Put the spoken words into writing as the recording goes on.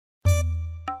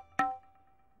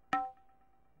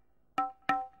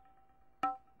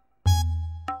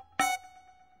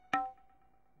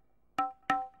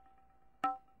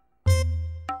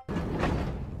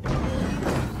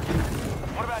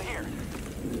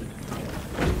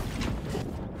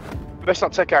Best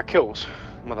not take our kills,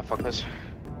 motherfuckers.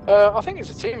 I think it's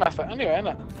a team effort anyway, isn't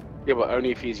it? Yeah, but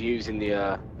only if he's using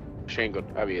the machine gun.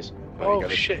 Oh, he is. Oh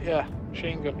shit, yeah.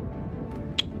 Machine gun.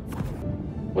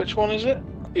 Which one is it?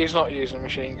 He's not using a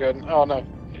machine gun. Oh no,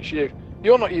 it's you.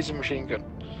 You're not using a machine gun.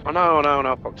 Oh no,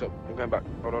 I fucked up. I'm going back.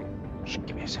 Hold on. Just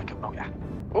give me a second. Oh yeah.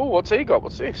 Oh, what's he got?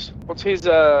 What's this? What's his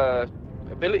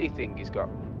ability thing he's got?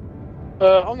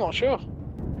 I'm not sure.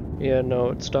 Yeah, no,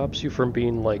 it stops you from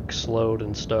being like slowed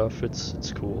and stuff.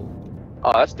 It's cool.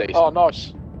 Oh, that's decent. Oh,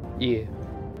 nice. Yeah.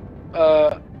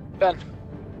 Ben.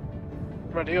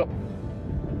 Ready up.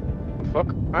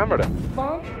 Fuck, I'm ready.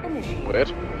 Launch initiated.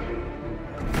 Weird.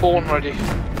 Born ready.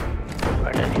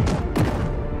 Okay.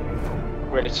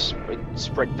 Ready to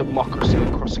spread democracy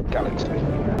across the galaxy.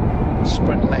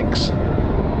 Spread legs.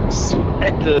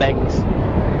 Spread legs.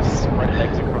 Spread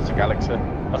legs across the galaxy.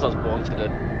 That's what I was born to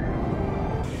do.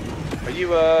 Are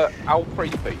you Al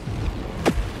Creepy?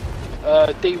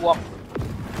 D1.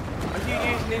 Are you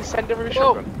using incendiary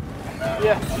shotgun?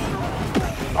 Yeah.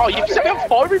 Oh, you set me on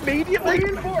fire immediately!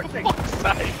 Reinforcing. For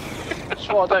fuck's sake! That's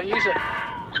why I don't use it.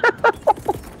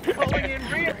 Pulling in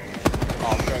rear.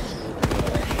 Oh, I'm going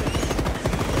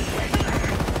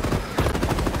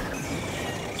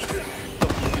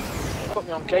to... Put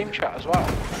me on game chat as well.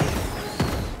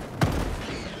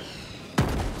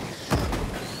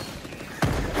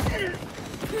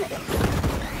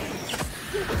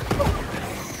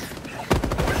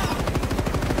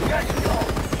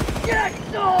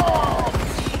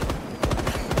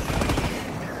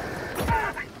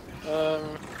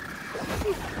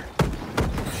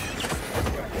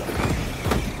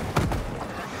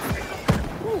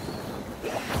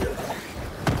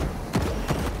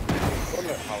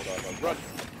 Run.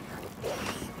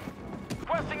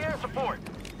 Requesting air support.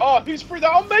 Oh, who's threw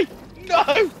that on me? No!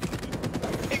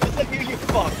 It was like you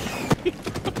fuck.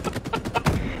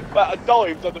 But I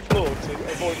dived on the floor to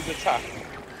avoid an attack.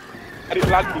 And it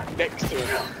landed next to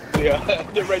him.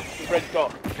 The red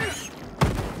dot.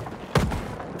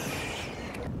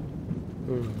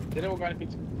 Did anyone got anything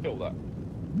to kill that?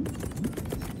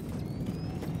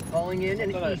 Calling in I an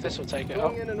don't know if this will take it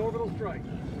up. Calling in an orbital strike.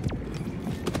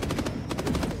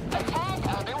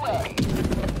 Attack underway.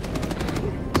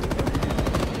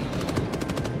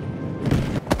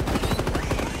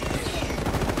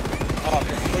 Oh, I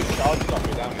can three charges on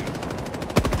me down here.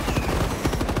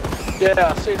 Yeah,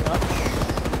 I've seen that.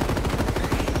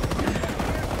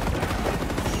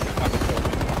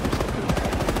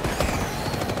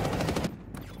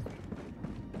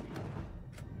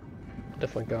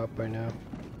 Definitely got up by now.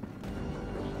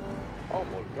 Oh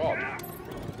my god.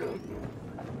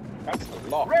 That's a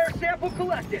lot. Rare sample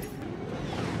collected.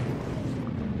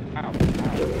 Ow.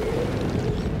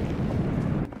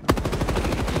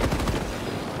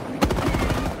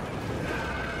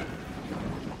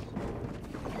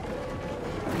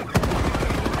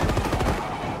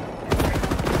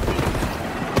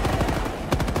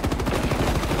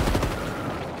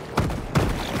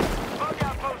 Bug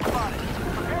outpost spotted.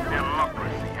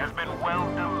 Democracy has been well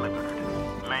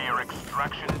delivered. Layer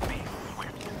extraction be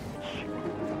swift.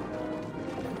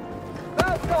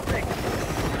 Found something.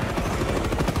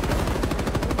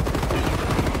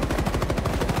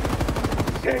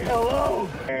 Say hello.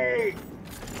 Hey.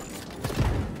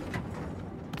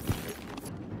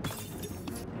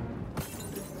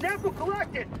 Sample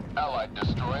collected. Allied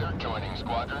destroyer joining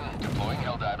squadron. Deploying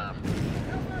Helldiver.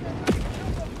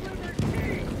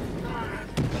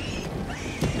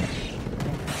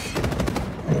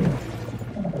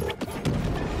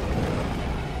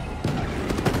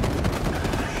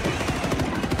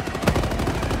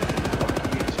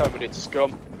 Terminids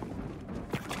scum.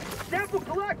 Sample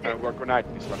collected. We're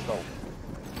grenading this last hole.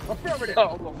 Affirmative.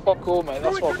 Oh, well, fuck all, mate.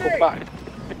 That's why I come back.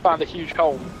 We found a huge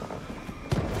hole.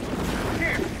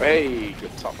 Here. Hey,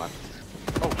 good top man.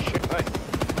 Oh shit, mate.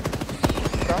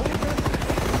 Activating jump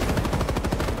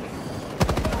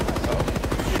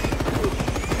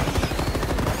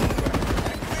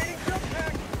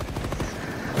pack.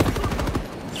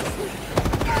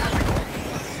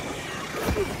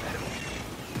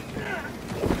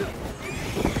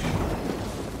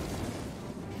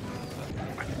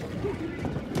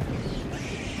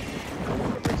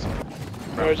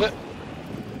 Where is it?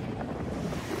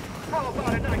 How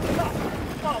about a nice shot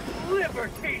of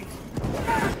liberty?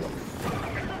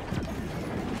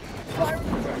 Fire.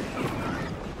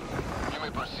 You may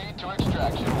proceed to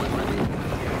extraction when ready.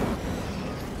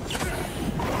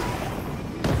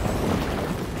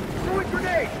 Throwing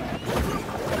grenade.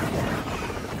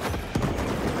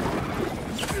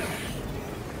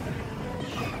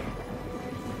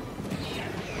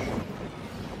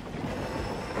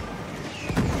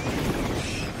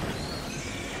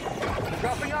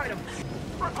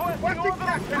 Requesting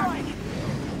backpack!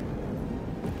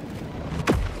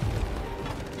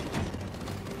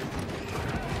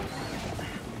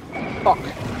 Fuck.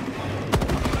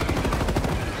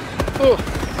 Oh.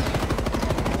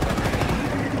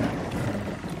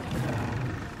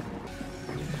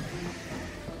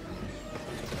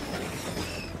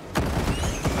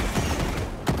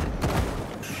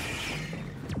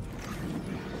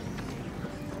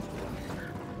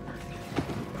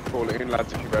 Call it in,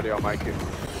 lads, if you're ready, I'll make it.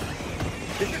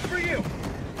 This is for you!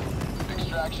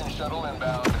 Extraction shuttle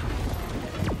inbound.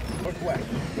 Northwest.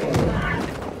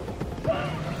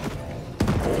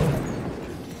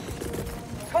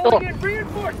 Calling in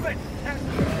reinforcements!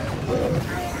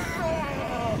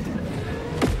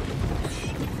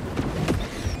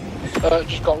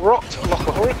 Just got rocked like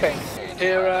a hurricane.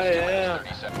 Here I am.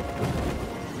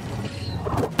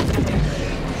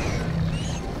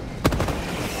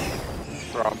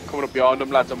 Right, I'm coming up behind them,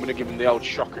 lads. I'm going to give them the old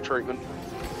shocker treatment.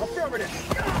 Affirmative!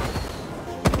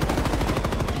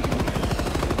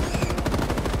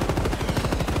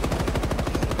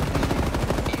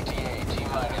 ETA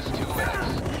T-minus 2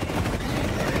 minutes.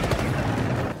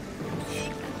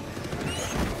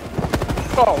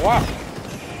 Oh wow.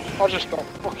 I just got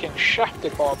fucking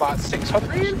shafted by about 600.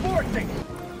 Reinforcing!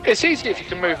 It's easy if you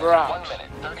can move around. 1 minute,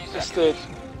 30 It's seconds.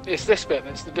 it's this bit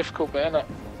that's the difficult bit, isn't it?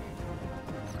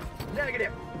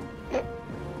 Negative!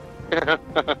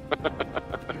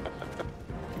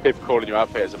 People calling you out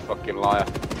here as a fucking liar.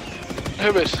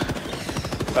 Who is?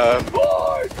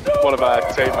 One of our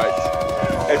teammates.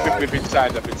 Everything we've been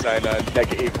saying, I've been saying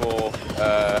negative or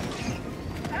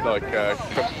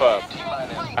confirm.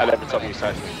 And every time you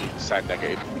say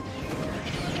negative.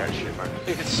 Okay, shit, man.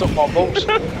 You can suck my balls.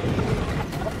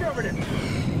 Affirmative!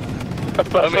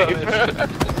 Affirmative.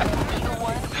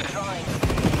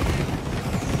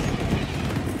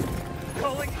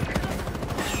 Calling!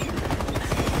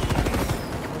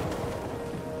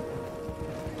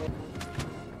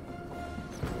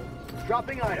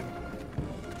 Dropping item.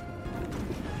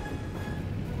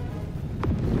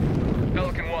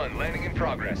 Pelican 1, landing in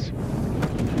progress.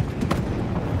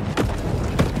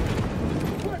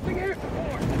 Requesting air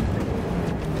support!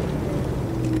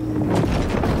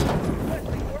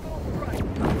 Requesting orbital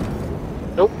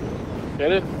strike. Nope.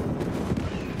 Get in.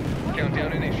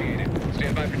 Countdown initiated.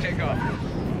 Stand by for takeoff.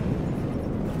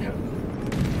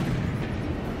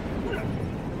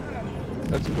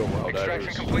 That's going well,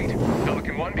 Extraction complete.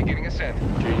 Pelican 1 beginning ascent.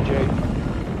 GG.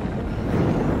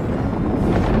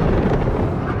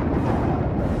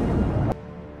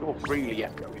 You're really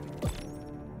echoing.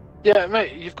 Yeah,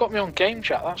 mate, you've got me on game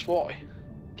chat, that's why.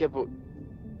 Yeah, but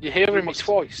You're hearing me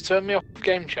twice. Turn me off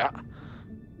game chat.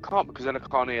 can't because then I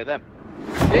can't hear them.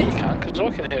 Yeah, you can, because I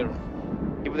can hear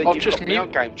them. Yeah, but then I'll you've just got me on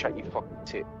mute. game chat, you fucking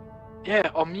tit. Yeah,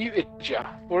 I muted ya.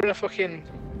 We're in a fucking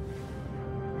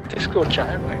Discord chat,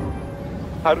 aren't we?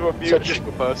 How do I mute So a just-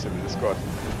 single person in the squad?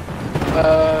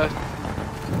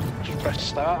 Just press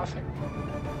start, I think.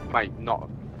 Mate, no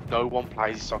one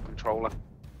plays this on controller.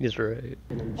 He's right.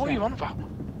 What are you on about?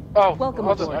 Oh, Welcome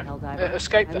I don't aboard, know. Helldivers.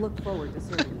 Escaped I it. look forward to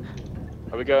serving you.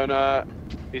 Are we going,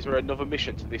 is there another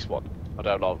mission to this one? I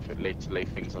don't know if it leads to leave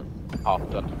things half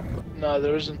done. No,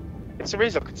 there isn't. It's there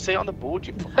is, I can see it on the board,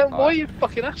 you fucking Why are you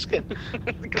fucking asking?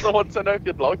 Because I want to know if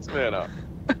you'd like me or not.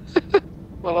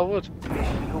 Well, I would.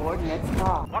 Mission coordinates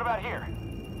call. What about here?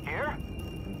 Here?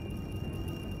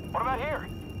 What about here?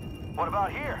 What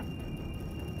about here?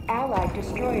 Allied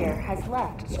destroyer has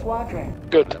left squadron.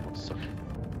 Good.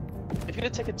 If you're gonna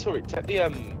take a turret, take the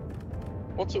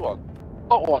what's it on?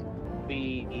 What one?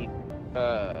 The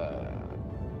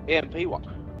EMP one.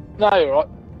 No, you're right.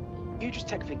 You just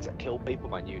take things that kill people,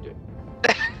 man. You do.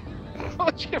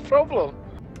 What's your problem?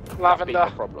 That'd be Lavender,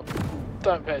 the problem.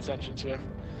 don't pay attention to him.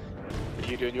 Are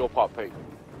you doing your part, Pete?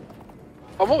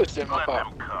 I'm always doing my part.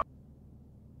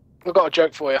 I've got a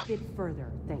joke for you. Did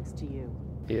further thanks to you.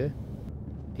 Yeah?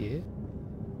 Yeah?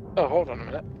 Oh, hold on a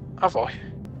minute. Have I?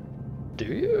 Do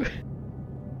you?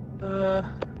 No,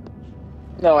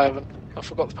 I haven't. I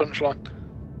forgot the punchline.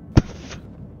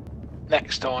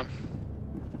 Next time.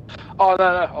 Oh, no,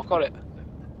 I've got it.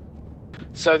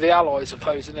 So the Allies are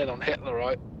closing in on Hitler,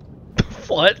 right?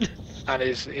 What? And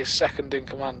his second in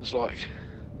command's like,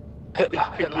 Hitler.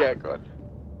 Yeah, go on.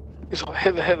 He's like,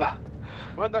 Hitler.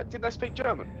 Didn't they speak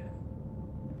German?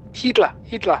 Hitler.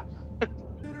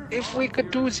 If we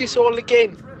could do this all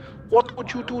again, what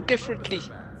would you do differently?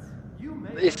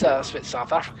 It's a bit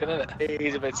South African, isn't it?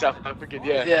 He's a bit South African,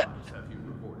 yeah.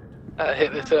 Yeah.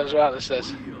 Hitler turns around and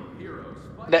says,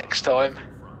 next time,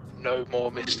 no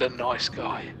more Mr. Nice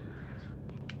Guy.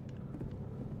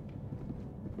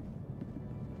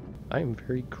 I am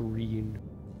very green.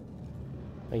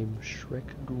 I'm Shrek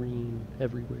green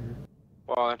everywhere.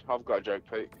 Fine, I've got a joke,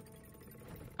 Pete.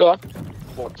 Go on.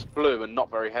 What's blue and not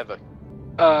very heavy?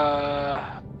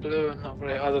 Blue and not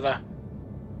really. I don't know.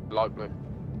 Light blue.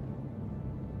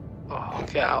 Oh,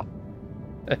 get out.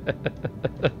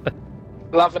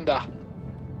 Lavender.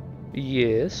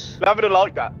 Yes. Lavender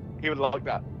like that. He would like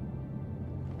that.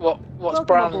 What's Welcome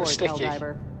brown aboard, and sticky?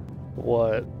 Helldiver.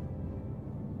 What?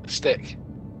 Stick.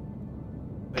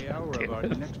 The hour of our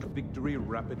next victory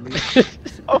rapidly.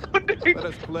 I wonder if, Let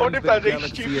us I wonder if cleanse there's the any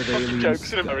galaxy stupid of fucking alien jokes in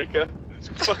stuff. America. It's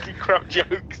fucking crap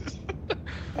jokes.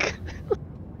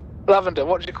 Lavender.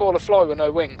 What do you call a fly with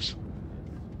no wings?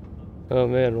 Oh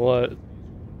man, what?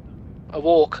 A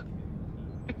walk.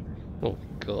 Oh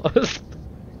god.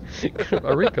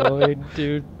 Are we going,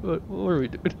 dude? What are we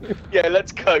doing here? Yeah,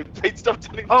 let's go. Pete, stop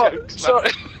telling Oh, jokes. man. sorry.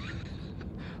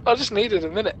 I just needed a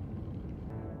minute.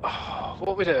 Oh, what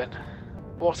are we doing?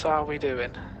 What are we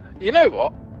doing? You know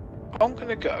what? I'm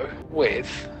gonna go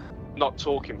with. Not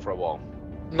talking for a while.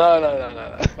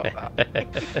 No. Fuck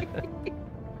that.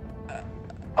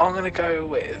 I'm gonna go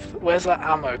with. Where's that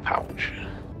ammo pouch?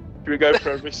 Should we go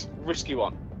for a risky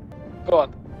one? Go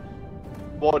on.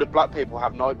 Why do black people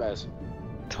have nightmares?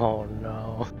 Oh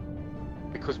no.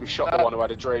 Because we shot the one who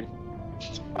had a dream.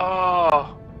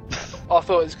 Oh, I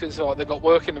thought it's because they got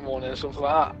work in the morning or something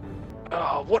like that.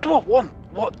 Oh, what do I want?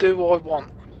 What do I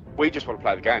want? We just want to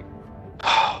play the game.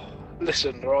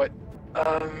 Listen, right.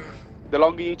 The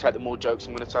longer you take, the more jokes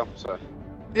I'm going to tell. So,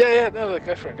 Yeah, no,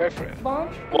 go for it.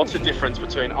 Launch. what's the difference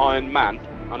between Iron Man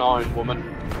and Iron Woman?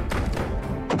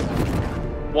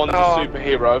 One's Oh. a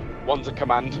superhero, one's a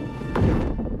command.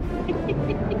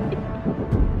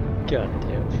 God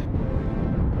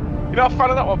damn. You're not a fan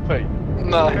of that one, Pete?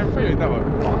 No. Go for you, that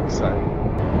one. Fuck's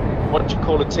sake. What do you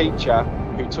call a teacher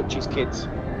who touches kids?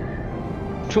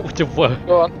 What the what?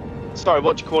 Go on. Sorry,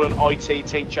 what do you call an IT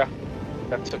teacher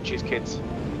that touches kids?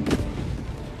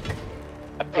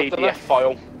 A dunno. PDF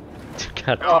file.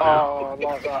 God damn. Oh, I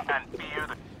like that. And fear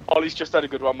the Ollie's just had a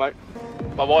good one, mate.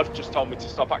 My wife just told me to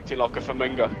stop acting like a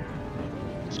flamingo.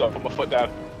 So I put my foot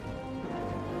down.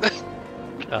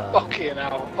 Fucking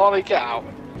hell. Ollie, get out.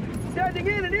 Sending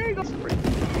in an eagle.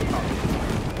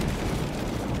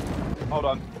 Hold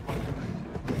on.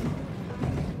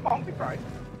 I'll be right.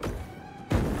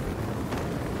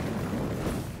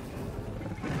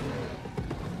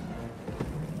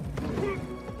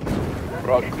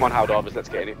 Right, come on, Helldivers, let's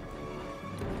get in it.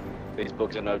 These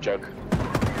bugs are no joke.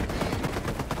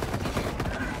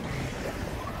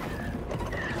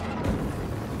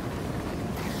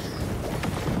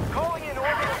 calling in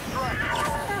orbital strike.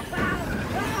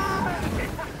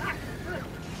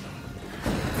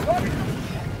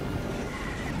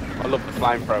 I love the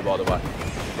flamethrower, by the way.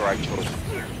 Great choice.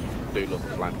 Do love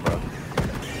the flamethrower.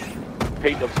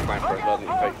 Pete loves the flamethrower, doesn't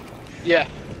he, Pete? Yeah.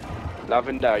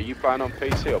 Lavender, are you playing on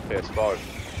PC or PS5?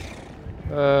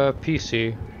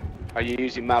 PC. Are you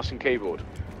using mouse and keyboard?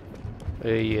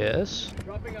 Yes.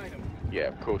 Dropping item. Yeah,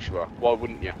 of course you are. Why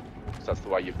wouldn't you? 'Cause that's the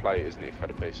way you play it, isn't it, if you had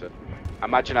a PC?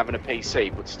 Imagine having a PC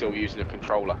but still using a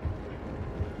controller.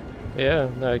 Yeah,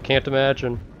 I can't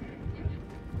imagine.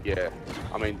 Yeah,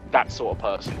 I mean, that sort of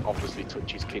person obviously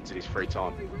touches kids in his free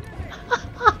time.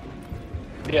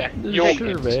 Yeah. Your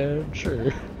Sure, kids. man,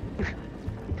 sure.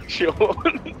 Sure.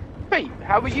 Pete,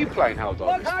 how are you playing Log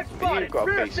Helldivers? hot Have you spotted. got a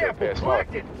Rear PC or sample PS5?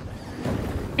 collected.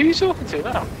 Who are you talking to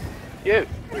now? You?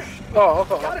 Oh, I've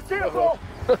got Got a that. sample.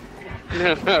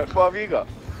 What have you got?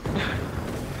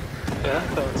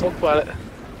 Yeah, don't talk about it.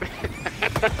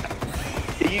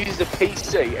 He uses a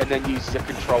PC and then uses a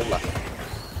controller.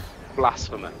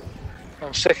 Blasphemy.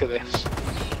 I'm sick of this.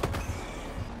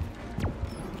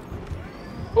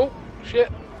 Oh, shit.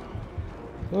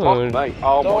 Oh, Fuck, mate.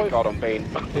 Oh my dive. god, I'm being...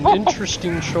 an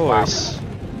interesting choice.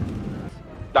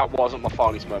 That wasn't my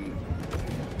finest moment.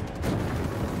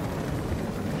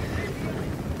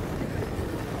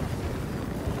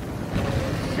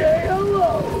 Say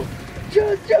hello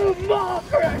to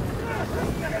democracy.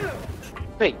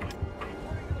 Pete,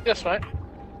 Yes, mate.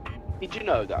 did you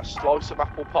know that a slice of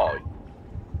apple pie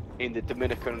in the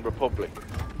Dominican Republic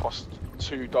costs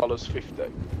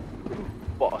 $2.50?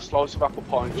 But a slice of apple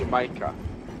pie in Jamaica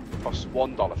costs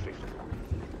 $1.50.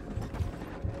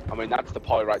 I mean, that's the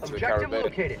pie rate to the Objective Caribbean.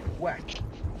 located. West.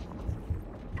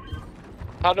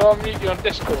 How do I mute you on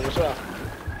Discord as well?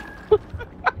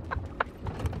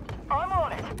 I'm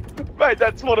on it. Mate,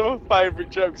 that's one of my favourite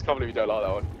jokes. Can't believe you don't like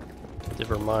that one.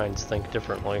 Different minds think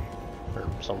differently. Or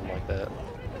something like that.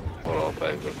 One of my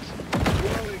favourites.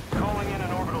 Calling in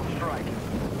an orbital strike.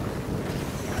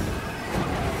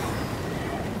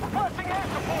 Requesting air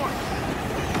support.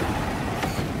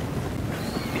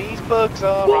 These bugs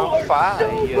are on fire.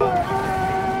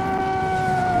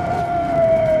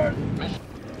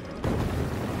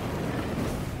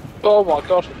 Oh my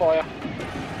god, fire.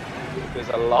 There's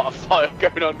a lot of fire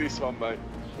going on this one, mate.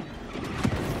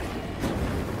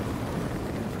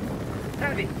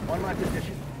 Heavy, on my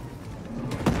position.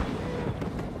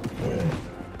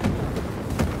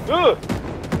 Ugh!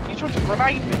 You tried to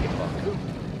grenade me, you fuck.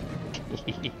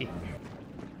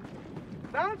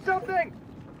 Found something!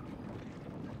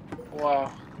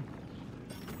 Wow.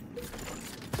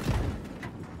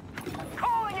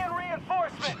 Calling in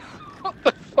reinforcements! What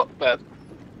the fuck, man?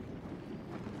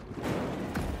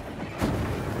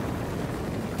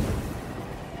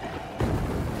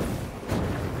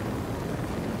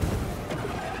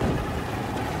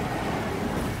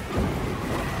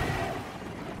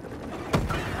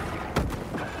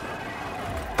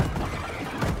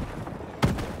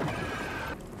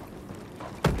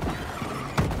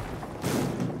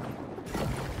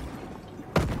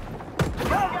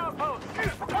 Rogue outpost!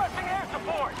 Requesting air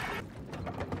support!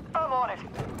 I'm on it.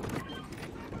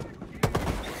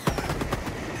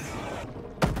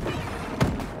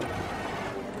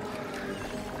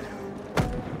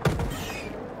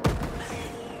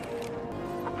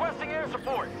 Requesting air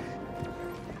support!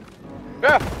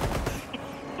 Yeah.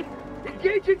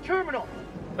 Engaging terminal!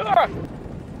 Ah.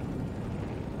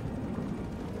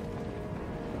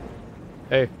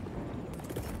 Hey,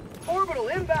 Orbital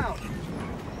inbound!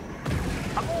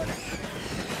 I'm on it.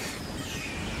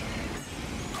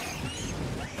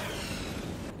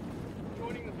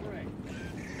 Joining the fray.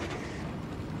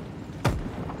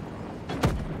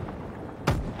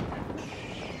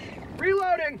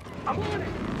 Reloading! I'm on it!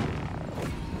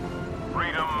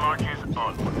 Freedom marches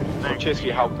onward. Thank Cheers for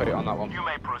your help, Pete, on that one. You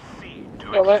may proceed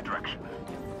to Well, mate. extraction.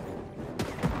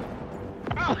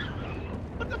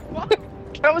 What the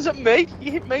fuck? That wasn't me.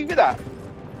 You hit me with that.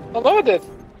 I know I did.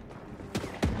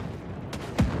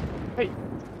 Hey,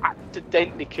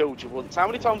 accidentally killed you once. How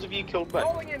many times have you killed me?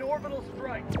 Calling in orbital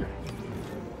strike.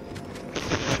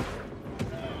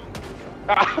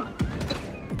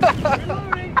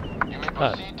 Reloading! You may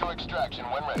proceed to extraction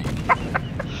when ready.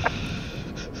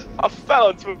 I fell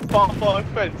onto a barbed wire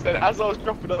fence, and as I was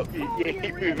dropping up, you hit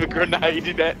me with a grenade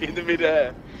in the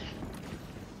mid-air.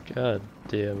 god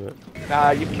damn it.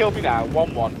 Nah, you've killed me now.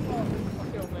 1-1.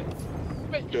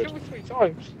 Mate, you Good. killed me 3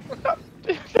 times. I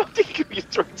didn't kill you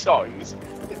 3 times.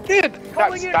 It did!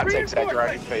 Calling in That's reinforcements.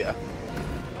 exaggerating, Peter.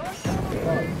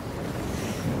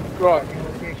 Right,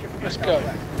 let's go.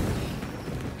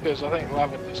 Because I think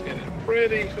Lavender's getting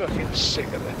pretty fucking sick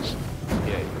of this.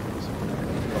 Yeah.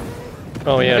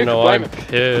 Oh yeah, Who no, can I'm blame it?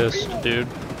 pissed, dude.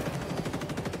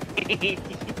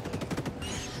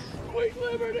 Quick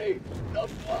liberty! The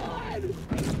flood!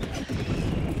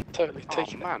 Totally Oh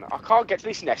taking man, I can't get to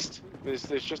this nest. There's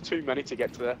just too many to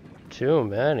get to there. Too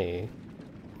many.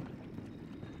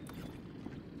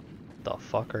 The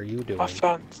fuck are you doing? I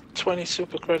found 20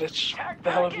 super credits. What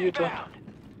the hell have you done?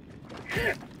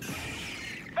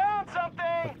 Found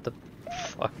something! What the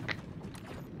fuck?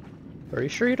 Are you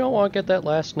sure you don't want to get that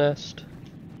last nest?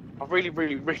 I really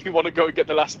want to go and get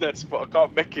the last nest, but I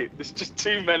can't make it. There's just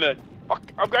too many.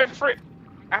 I'm going for it.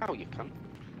 Ow, you cunt.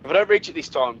 If I don't reach it this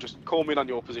time, just call me in on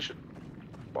your position.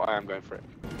 But I am going for it.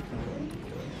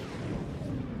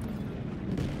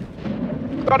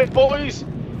 Got it, boys!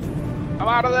 I'm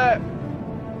out of there!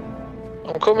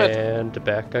 I'm coming. And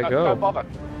back I No, go. don't bother.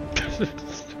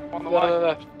 On the No, way. no,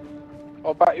 no.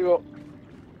 I'll back you up.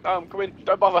 No, I'm coming.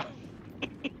 Don't bother.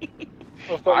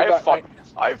 I've got you back, mate.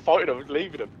 I ain't fighting them,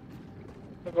 leaving them.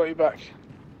 I've got you back.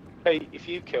 Hey, if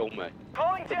you kill me,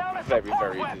 Calling down a very, support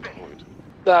very weapon. disappointed.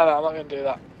 No, no, I'm not going to do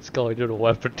that. It's going to a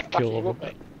weapon to Back kill you him. up,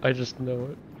 mate. I just know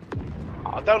it.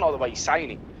 I don't like the way you're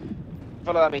saying it. I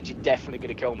feel like that means you're definitely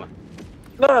going to kill me.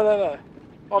 No, no, no.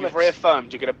 Honest. You've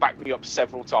reaffirmed you're going to back me up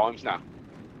several times now.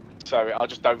 So I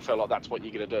just don't feel like that's what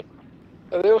you're going to do.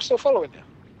 Are they all still following you?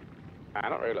 Nah,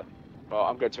 not really. Well,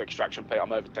 I'm going to extraction, Pete.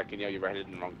 I'm overtaking you. You're headed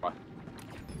in the wrong way.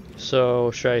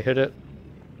 So, should I hit it?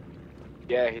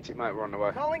 Yeah, hit it, mate. We're on the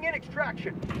way. Calling in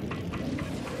extraction.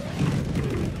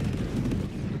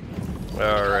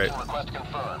 Alright, Request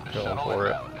confirmed. going for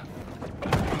it.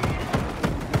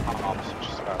 I'm such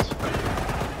a spaz.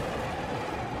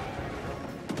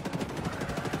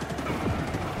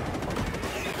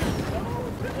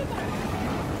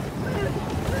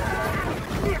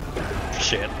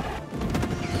 Shit.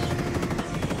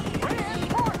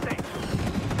 Reinforcing!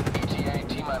 ETA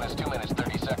T-minus 2 minutes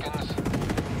 30 seconds.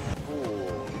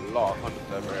 Ooh, a lot of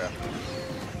hundreds over here.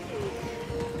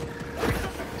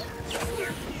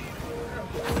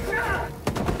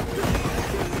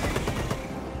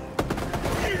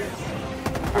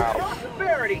 Ow.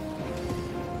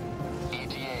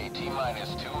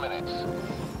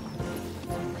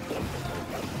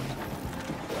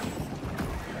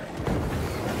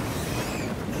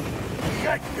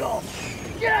 Get some!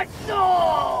 Get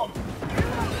some!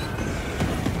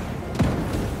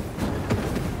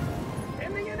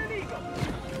 Ending in an eagle.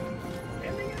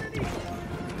 Ending in an eagle.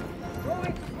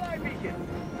 Throwing supply beacon.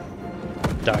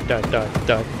 Die.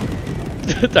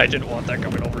 I didn't want that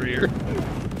coming over here.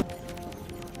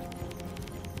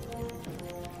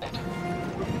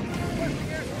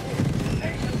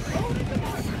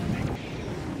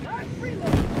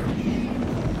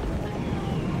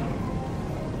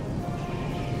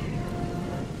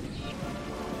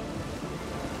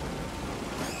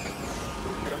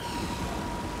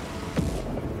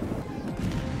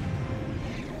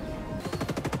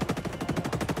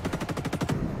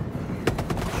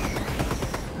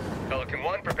 Pelican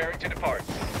 1 preparing to depart.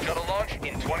 Shuttle launch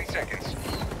in 20 seconds.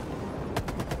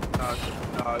 No.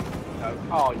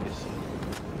 Oh, yes.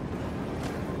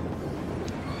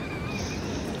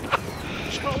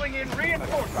 Calling in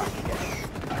reinforcements.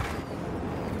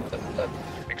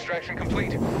 Extraction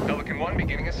complete. Pelican 1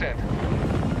 beginning ascent.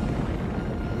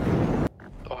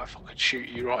 Oh, if I could shoot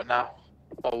you right now,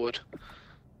 I would.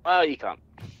 Well, you can't.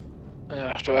 I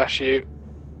have to ask you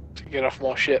to get off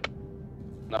my ship.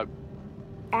 No.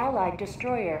 Allied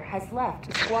destroyer has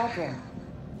left squadron.